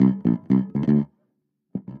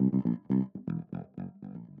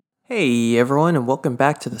Hey everyone, and welcome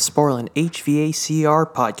back to the Sporlan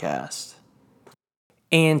HVACR podcast.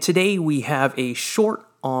 And today we have a short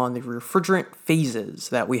on the refrigerant phases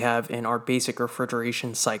that we have in our basic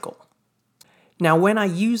refrigeration cycle. Now, when I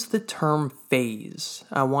use the term phase,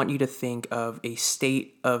 I want you to think of a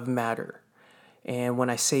state of matter. And when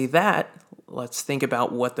I say that, let's think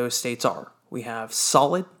about what those states are. We have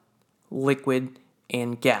solid, liquid,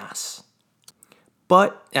 and gas.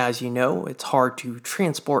 But, as you know, it's hard to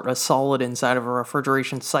transport a solid inside of a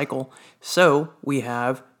refrigeration cycle, so we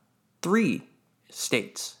have three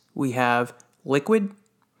states. We have liquid,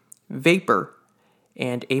 vapor,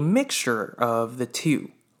 and a mixture of the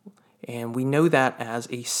two, and we know that as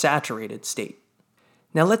a saturated state.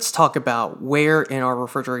 Now let's talk about where in our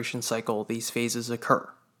refrigeration cycle these phases occur.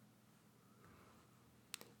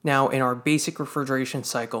 Now, in our basic refrigeration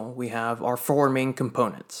cycle, we have our four main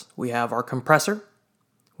components. We have our compressor,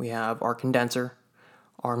 we have our condenser,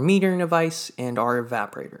 our metering device, and our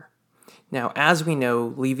evaporator. Now, as we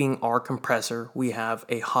know, leaving our compressor, we have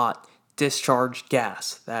a hot discharged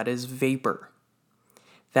gas, that is vapor.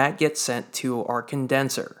 That gets sent to our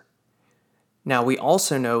condenser. Now, we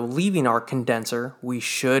also know leaving our condenser, we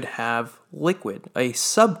should have liquid, a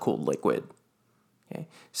subcooled liquid. Okay?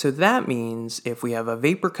 So that means if we have a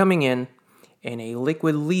vapor coming in and a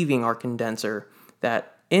liquid leaving our condenser,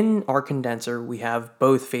 that in our condenser, we have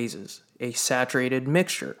both phases, a saturated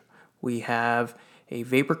mixture. We have a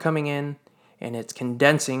vapor coming in, and it's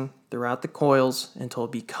condensing throughout the coils until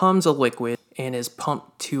it becomes a liquid and is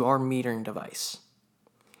pumped to our metering device.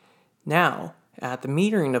 Now, at the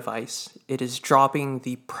metering device, it is dropping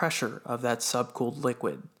the pressure of that subcooled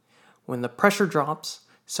liquid. When the pressure drops,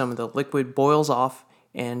 some of the liquid boils off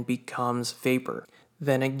and becomes vapor.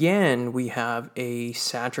 Then again, we have a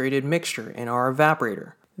saturated mixture in our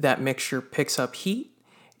evaporator. That mixture picks up heat,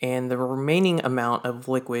 and the remaining amount of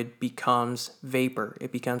liquid becomes vapor.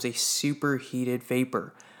 It becomes a superheated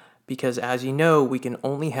vapor, because as you know, we can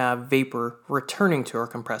only have vapor returning to our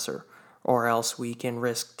compressor, or else we can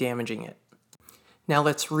risk damaging it. Now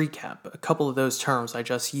let's recap a couple of those terms I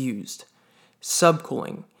just used.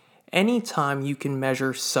 Subcooling. Anytime you can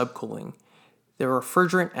measure subcooling, the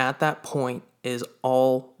refrigerant at that point is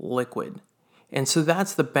all liquid. And so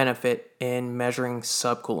that's the benefit in measuring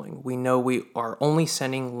subcooling. We know we are only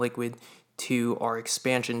sending liquid to our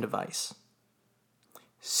expansion device.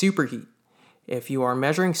 Superheat. If you are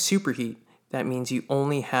measuring superheat, that means you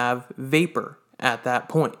only have vapor at that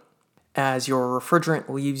point. As your refrigerant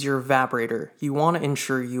leaves your evaporator, you want to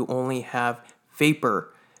ensure you only have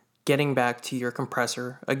vapor getting back to your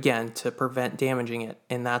compressor, again, to prevent damaging it,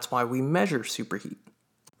 and that's why we measure superheat.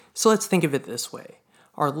 So let's think of it this way.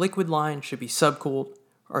 Our liquid line should be subcooled,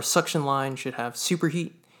 our suction line should have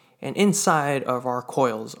superheat, and inside of our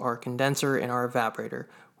coils, our condenser and our evaporator,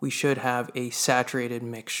 we should have a saturated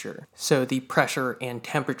mixture. So the pressure and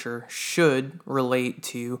temperature should relate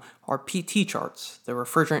to our PT charts. The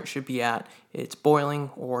refrigerant should be at its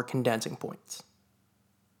boiling or condensing points.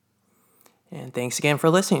 And thanks again for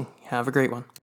listening. Have a great one.